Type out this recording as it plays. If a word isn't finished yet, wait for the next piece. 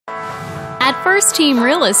First Team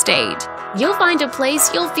Real Estate. You'll find a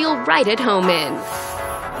place you'll feel right at home in.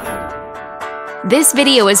 This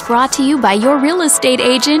video is brought to you by your real estate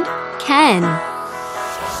agent, Ken.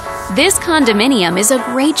 This condominium is a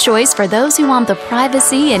great choice for those who want the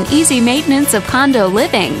privacy and easy maintenance of condo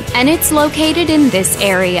living, and it's located in this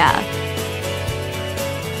area.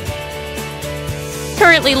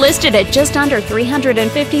 Currently listed at just under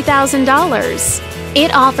 $350,000.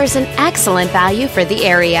 It offers an excellent value for the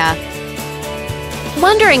area.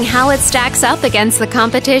 Wondering how it stacks up against the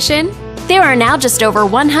competition? There are now just over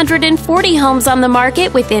 140 homes on the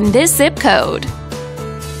market within this zip code.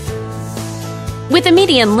 With a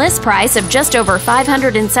median list price of just over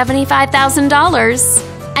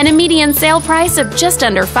 $575,000 and a median sale price of just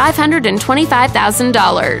under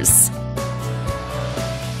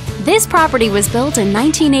 $525,000. This property was built in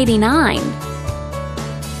 1989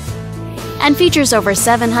 and features over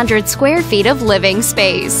 700 square feet of living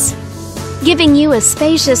space, giving you a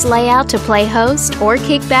spacious layout to play host or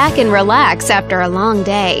kick back and relax after a long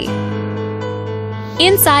day.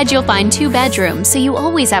 Inside, you'll find 2 bedrooms, so you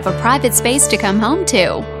always have a private space to come home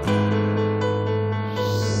to,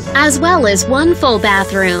 as well as 1 full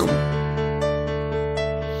bathroom.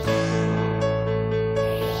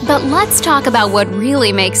 But let's talk about what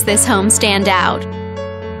really makes this home stand out.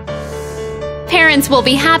 Parents will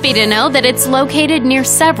be happy to know that it's located near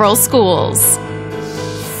several schools.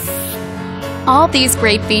 All these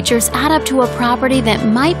great features add up to a property that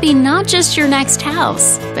might be not just your next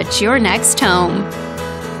house, but your next home.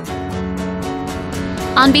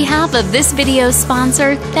 On behalf of this video's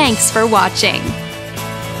sponsor, thanks for watching.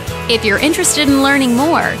 If you're interested in learning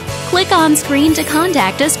more, click on screen to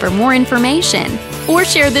contact us for more information or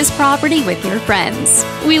share this property with your friends.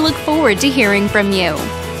 We look forward to hearing from you.